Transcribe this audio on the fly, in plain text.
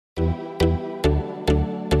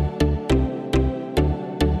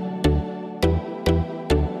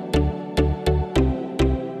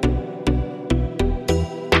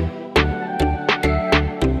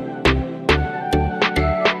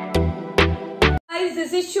guys,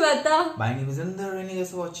 this is Shweta. My name is Inder and you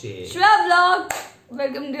guys are watching Shweta Vlog.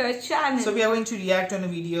 Welcome to our channel. So we are going to react on a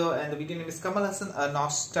video, and the video name is Kamal Haasan, a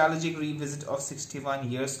nostalgic revisit of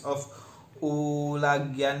 61 years of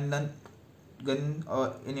Ulaganayagan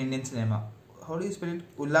in Indian cinema. How do you spell it?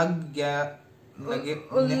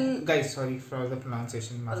 Guys, sorry for the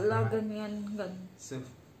pronunciation. Ulaganayagan. So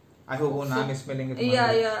I hope I'm is spelling it.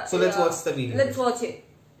 Yeah. So let's watch the video. Let's watch it.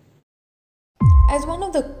 As one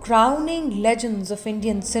of the crowning legends of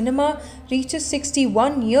Indian cinema reaches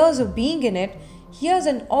 61 years of being in it, here's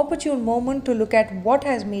an opportune moment to look at what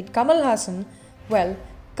has made Kamal Haasan, well,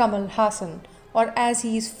 Kamal Haasan, or as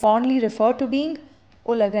he is fondly referred to being,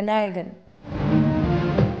 Ulaganayagan.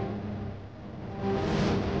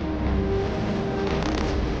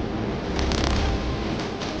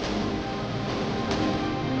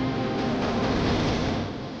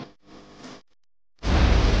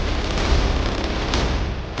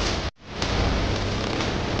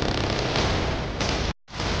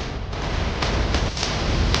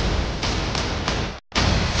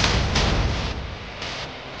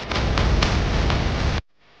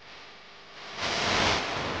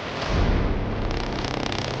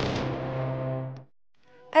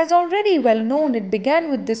 As already well known, it began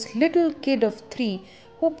with this little kid of 3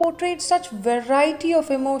 who portrayed such variety of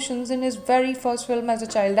emotions in his very first film as a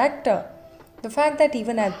child actor. The fact that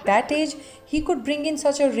even at that age, he could bring in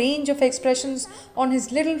such a range of expressions on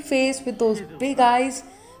his little face with those big eyes,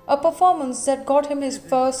 a performance that got him his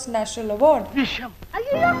first national award.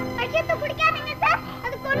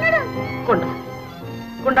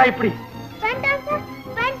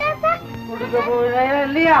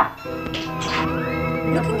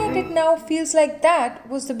 Looking at it now feels like that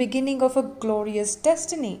was the beginning of a glorious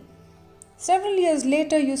destiny. Several years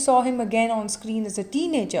later, you saw him again on screen as a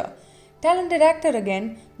teenager. Talented actor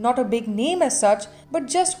again, not a big name as such, but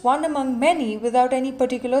just one among many without any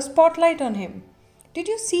particular spotlight on him. Did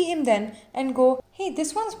you see him then and go, hey,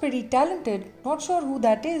 this one's pretty talented, not sure who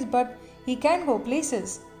that is, but he can go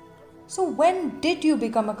places? So when did you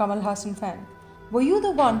become a Kamal Haasan fan? Were you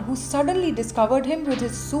the one who suddenly discovered him with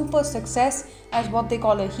his super success as what they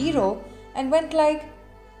call a hero and went like,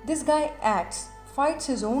 this guy acts, fights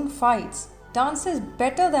his own fights, dances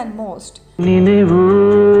better than most?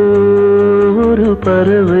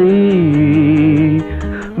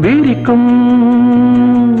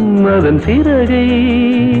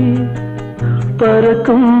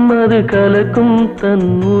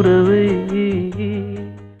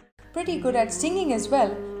 Pretty good at singing as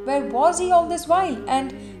well. Where was he all this while,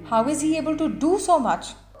 and how is he able to do so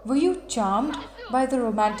much? Were you charmed by the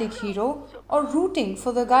romantic hero or rooting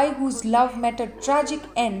for the guy whose love met a tragic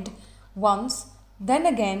end once, then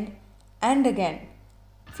again and again?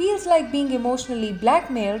 Feels like being emotionally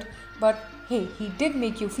blackmailed, but hey, he did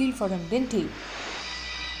make you feel for him, didn't he?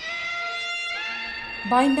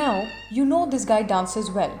 By now, you know this guy dances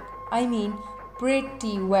well. I mean,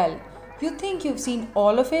 pretty well. You think you've seen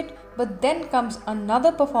all of it, but then comes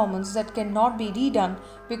another performance that cannot be redone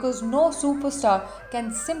because no superstar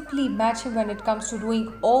can simply match him when it comes to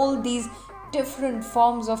doing all these different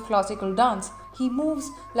forms of classical dance. He moves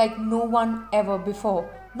like no one ever before,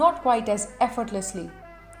 not quite as effortlessly.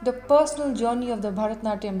 The personal journey of the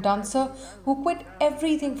Bharatanatyam dancer who quit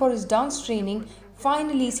everything for his dance training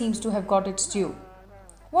finally seems to have got its due.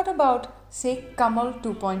 What about, say, Kamal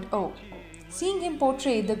 2.0? Seeing him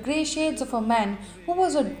portray the grey shades of a man who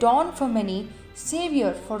was a dawn for many,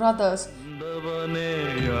 savior for others.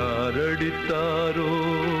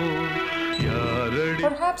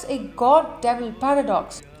 Perhaps a god-devil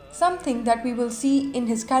paradox, something that we will see in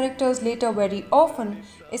his characters later very often,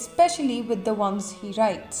 especially with the ones he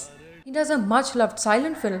writes. He does a much-loved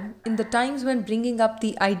silent film in the times when bringing up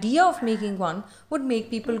the idea of making one would make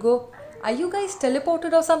people go, are you guys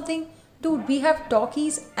teleported or something? Dude, we have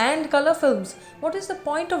talkies and color films. What is the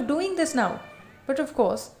point of doing this now? But of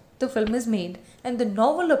course, the film is made and the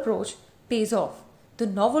novel approach pays off. The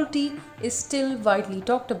novelty is still widely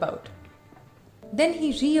talked about. Then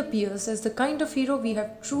he reappears as the kind of hero we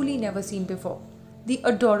have truly never seen before. The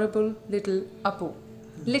adorable little Apu.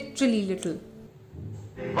 Literally little.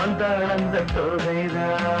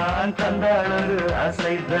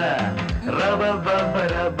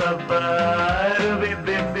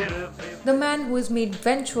 The man who is made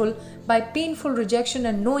vengeful by painful rejection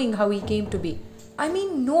and knowing how he came to be. I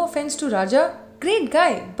mean, no offense to Raja, great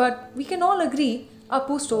guy, but we can all agree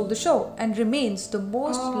Apu stole the show and remains the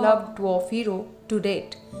most loved dwarf hero to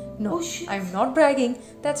date. No, I'm not bragging,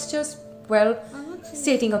 that's just, well,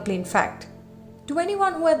 stating a plain fact. To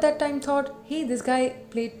anyone who at that time thought, hey, this guy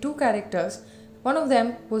played two characters, One of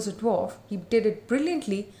them was a dwarf. He did it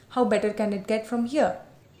brilliantly. How better can it get from here?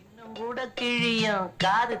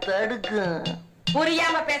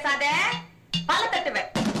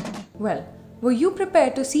 Well, were you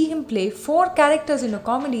prepared to see him play 4 characters in a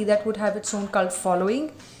comedy that would have its own cult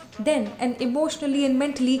following? Then an emotionally and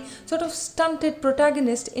mentally sort of stunted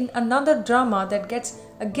protagonist in another drama that gets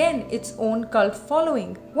again its own cult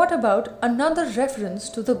following? What about another reference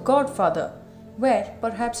to The Godfather, where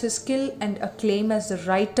perhaps his skill and acclaim as the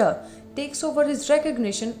writer takes over his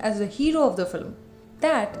recognition as the hero of the film?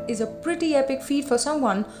 That is a pretty epic feat for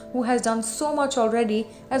someone who has done so much already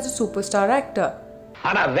as a superstar actor.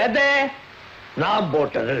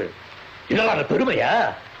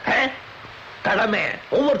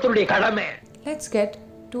 Let's get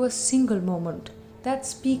to a single moment that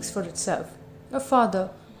speaks for itself. A father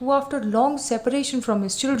who, after long separation from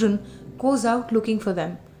his children, goes out looking for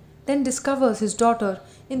them, then discovers his daughter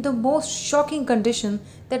in the most shocking condition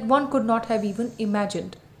that one could not have even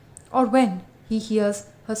imagined. Or when he hears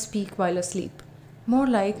her speak while asleep. More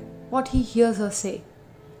like what he hears her say.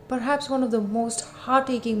 Perhaps one of the most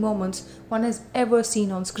heart-aching moments one has ever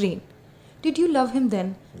seen on screen. Did you love him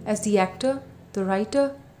then as the actor, the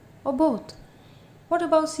writer, or both? What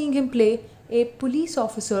about seeing him play a police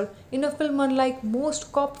officer in a film unlike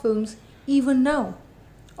most cop films even now?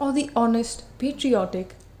 Or the honest,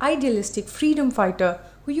 patriotic, idealistic freedom fighter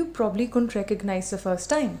who you probably couldn't recognize the first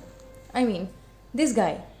time? I mean, this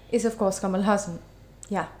guy is of course Kamal Haasan.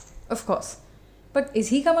 Yeah, of course. But is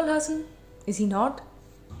he Kamal Haasan? Is he not?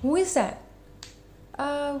 Who is that?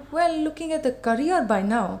 Well, looking at the career by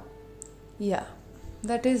now, yeah,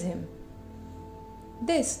 that is him.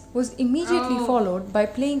 This was immediately followed by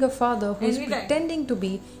playing a father who is pretending to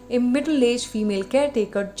be a middle-aged female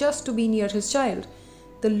caretaker just to be near his child.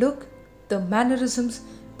 The look, the mannerisms,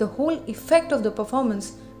 the whole effect of the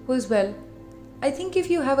performance was, well, I think if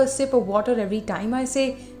you have a sip of water every time I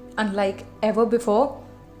say, unlike ever before,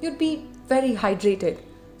 you'd be very hydrated.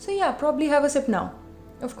 So yeah, probably have a sip now.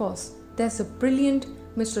 Of course, there's a brilliant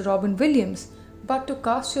Mr. Robin Williams, but to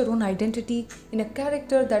cast your own identity in a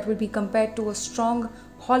character that will be compared to a strong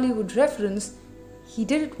Hollywood reference, he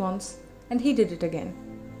did it once and he did it again.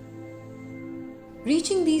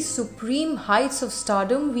 Reaching these supreme heights of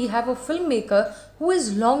stardom, we have a filmmaker who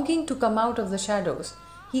is longing to come out of the shadows.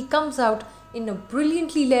 He comes out in a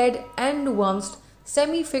brilliantly led and nuanced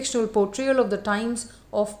semi-fictional portrayal of the times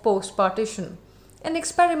of post-partition. An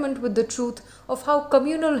experiment with the truth of how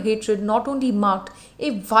communal hatred not only marked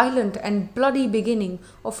a violent and bloody beginning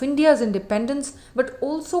of India's independence but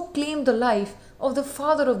also claimed the life of the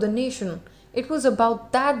father of the nation. It was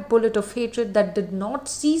about that bullet of hatred that did not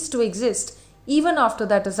cease to exist even after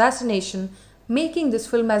that assassination, making this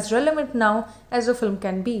film as relevant now as a film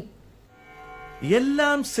can be.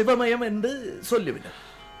 எல்லாம் சிவமயம் என்று சொல்லிவிடு.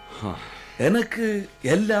 எனக்கு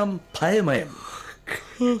எல்லாம் பயமயம்.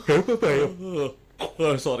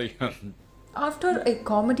 Sorry. After a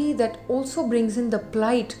comedy that also brings in the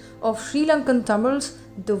plight of Sri Lankan Tamils,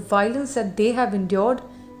 the violence that they have endured,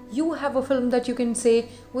 you have a film that you can say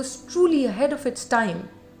was truly ahead of its time.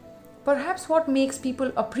 Perhaps what makes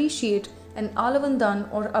people appreciate an Alavandan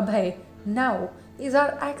or Abhay now is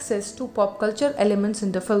our access to pop culture elements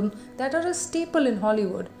in the film that are a staple in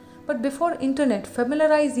Hollywood. But before internet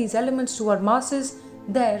familiarized these elements to our masses,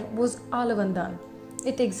 there was Alavandan.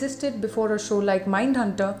 It existed before a show like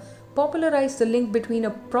Mindhunter popularized the link between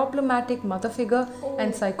a problematic mother figure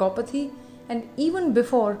and psychopathy, and even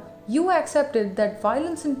before you accepted that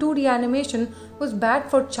violence in 2D animation was bad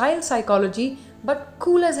for child psychology but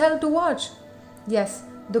cool as hell to watch. Yes,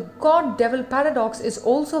 the God-Devil paradox is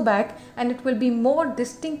also back, and it will be more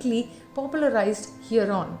distinctly popularized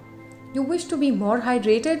here on. You wish to be more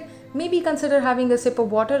hydrated? Maybe consider having a sip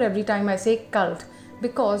of water every time I say cult,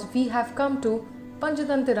 because we have come to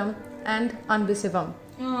Panchatantiram and Anbisivam.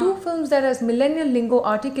 Two films that, as millennial lingo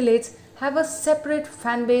articulates, have a separate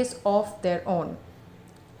fan base of their own.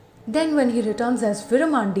 Then when he returns as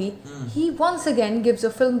Viramandi, he once again gives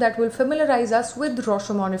a film that will familiarize us with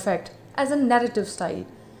Rashomon effect as a narrative style.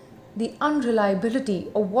 The unreliability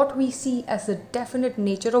of what we see as the definite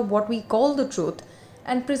nature of what we call the truth,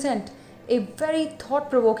 and present a very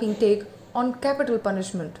thought-provoking take on capital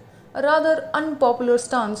punishment, a rather unpopular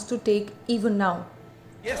stance to take even now.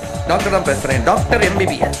 Yes, Doctor Professor, Doctor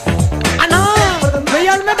MBBS. Anna,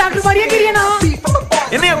 मैं doctor Maria गिरी ना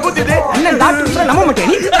என்னைய கூத்திட்டு அண்ணன் doctor நம்ப மாட்டேன்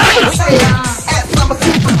நீ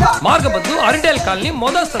மார்கபத்து அரிண்டேல் colony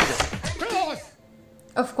மொத surgeon.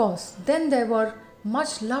 Of course, then there were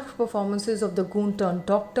much loved performances of the goon turned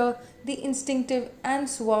doctor, the instinctive and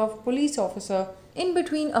suave police officer, in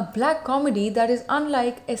between a black comedy that is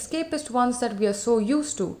unlike escapist ones that we are so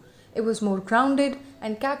used to. It was more grounded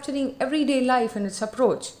and capturing everyday life in its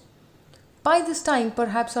approach. By this time,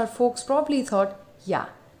 perhaps our folks probably thought, yeah,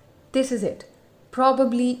 this is it.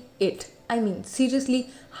 Probably it. I mean, seriously,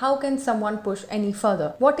 how can someone push any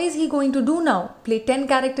further? What is he going to do now? Play 10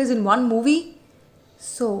 characters in one movie?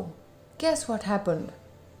 So, guess what happened?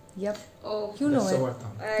 Yep, Oh, you know So it. what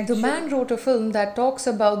now? The man wrote a film that talks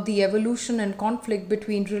about the evolution and conflict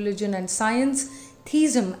between religion and science,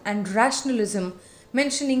 theism and rationalism,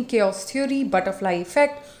 mentioning chaos theory, butterfly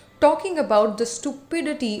effect, talking about the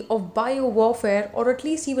stupidity of bio-warfare or at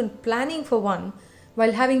least even planning for one,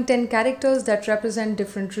 while having 10 characters that represent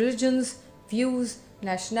different religions, views,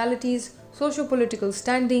 nationalities, socio-political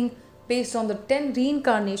standing based on the 10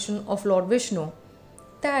 reincarnation of Lord Vishnu.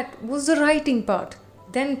 That was the writing part.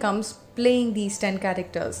 Then comes playing these 10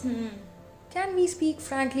 characters. Can we speak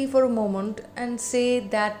frankly for a moment and say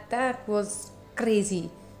that that was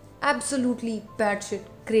crazy? Absolutely batshit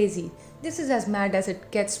crazy. This is as mad as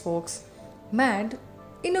it gets, folks. Mad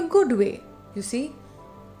in a good way, you see.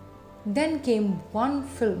 Then came one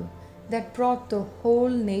film that brought the whole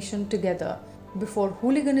nation together before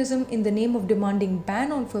hooliganism in the name of demanding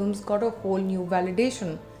ban on films got a whole new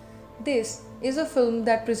validation. This is a film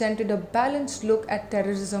that presented a balanced look at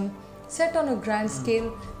terrorism, set on a grand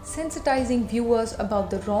scale, sensitizing viewers about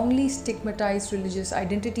the wrongly stigmatized religious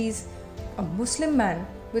identities, a Muslim man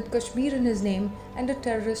with Kashmir in his name and a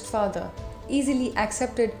terrorist father, easily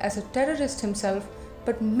accepted as a terrorist himself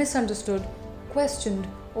but misunderstood, questioned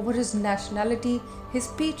over his nationality, his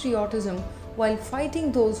patriotism, while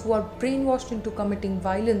fighting those who are brainwashed into committing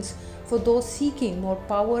violence for those seeking more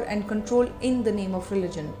power and control in the name of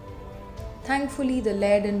religion. Thankfully, the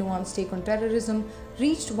layered and nuanced take on terrorism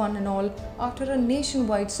reached one and all after a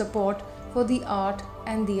nationwide support for the art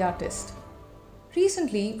and the artist.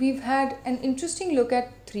 Recently, we've had an interesting look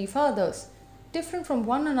at three fathers, different from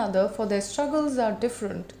one another for their struggles are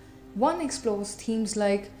different. One explores themes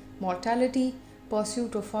like mortality,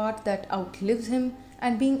 pursuit of art that outlives him,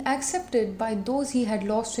 and being accepted by those he had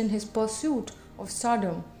lost in his pursuit of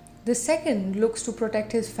stardom. The second looks to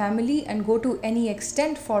protect his family and go to any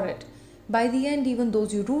extent for it. By the end, even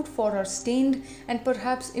those you root for are stained and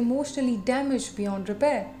perhaps emotionally damaged beyond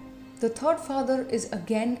repair. The third father is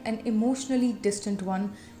again an emotionally distant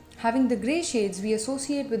one, having the grey shades we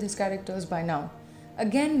associate with his characters by now,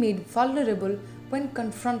 again made vulnerable when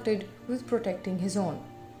confronted with protecting his own.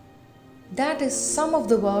 That is some of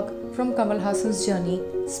the work from Kamal Haasan's journey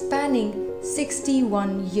spanning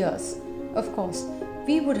 61 years. Of course,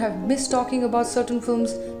 we would have missed talking about certain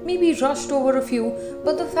films, maybe rushed over a few,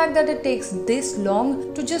 but the fact that it takes this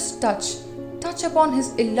long to just touch upon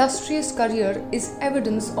his illustrious career is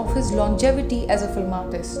evidence of his longevity as a film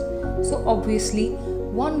artist. So obviously,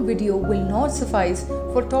 one video will not suffice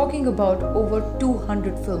for talking about over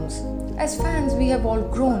 200 films. As fans, we have all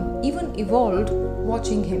grown, even evolved,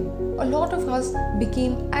 watching him. A lot of us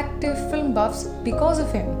became active film buffs because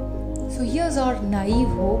of him. So here's our naive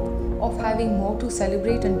hope of having more to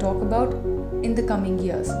celebrate and talk about in the coming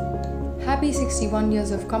years. Happy 61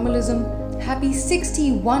 years of Kamalism. Happy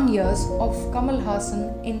 61 years of Kamal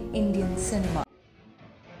Haasan in Indian cinema.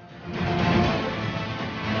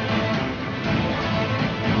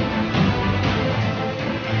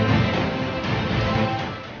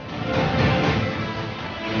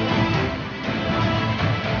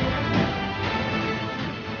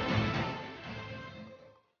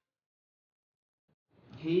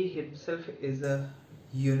 He himself is a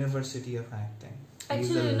university of acting. He's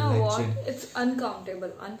actually, a you know what? legend. It's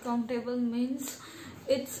uncountable. Uncountable means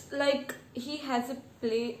it's like he has a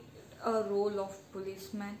play a role of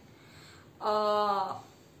policeman,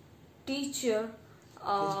 teacher.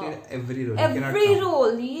 He's played every role. You cannot Every count.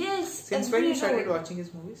 role, yes. Since every when you started role. watching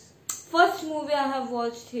his movies? First movie I have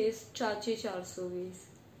watched his Chachi 400 Ways.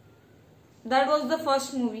 That was the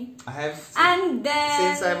first movie. I have. And then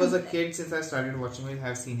Since I was a kid, since I started watching movies, I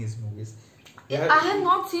have seen his movies. I have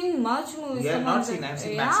not seen much movies. You have from not him. seen. I have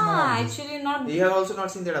seen maximum Yeah, movies. actually not. You have also not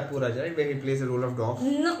seen that Appu Raja, right, where he plays the role of dog.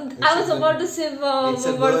 No, It's I was a about good- to say it's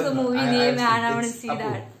a what's good- the movie I name have and I seen- want to it's see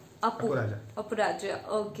Appu. that. Appu Raja. Appu Raja.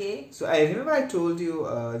 Okay. So I remember I told you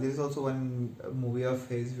there is also one movie of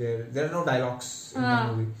his where there are no dialogues in the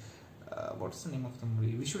movie. What's the name of the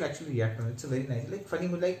movie? We should actually react on it. It's a very nice, like funny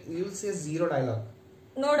movie. Like you will say zero dialogue.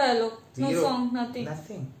 No dialogue, no Zero. song, nothing.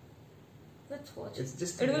 Nothing. Let's watch It's it.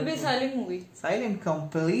 just It will be a silent movie. silent,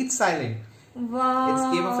 complete silent. Wow. It's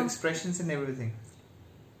game of expressions and everything.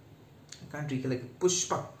 I can't recollect.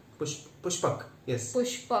 Pushpak. Yes.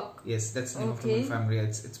 Pushpak. Yes, that's the name of the Okay. movie family.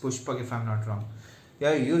 It's Pushpak if I'm not wrong.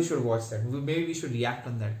 Yeah, you should watch that movie. Maybe we should react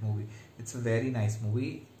on that movie. It's a very nice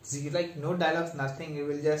movie. See, like no dialogues, nothing. You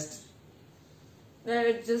will just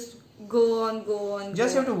go on.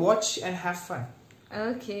 Just have to watch and have fun.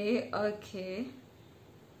 Okay.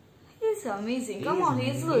 He's amazing. Come on,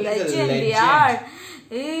 he's a a legend. legend. Yeah.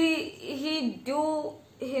 He do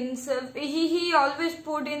himself. He always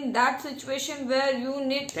put in that situation where you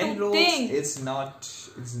need 10 to roles. think. It's not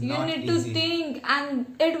You need easy. to think,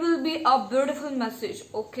 and it will be a beautiful message.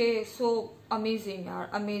 Okay, so amazing, yaar,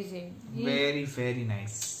 amazing. Very, very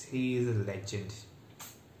nice. He is a legend.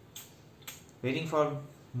 Waiting for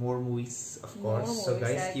more movies, of course. More So movies,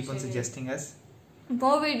 guys, keep on actually. suggesting us.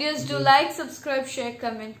 More videos. Do like, subscribe, share,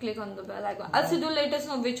 comment, click on the bell icon. Also, do let us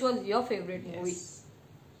know which was your favorite movie.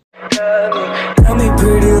 Tell me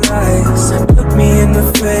pretty lies, look me in the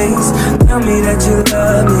face. Tell me that you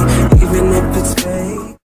love me.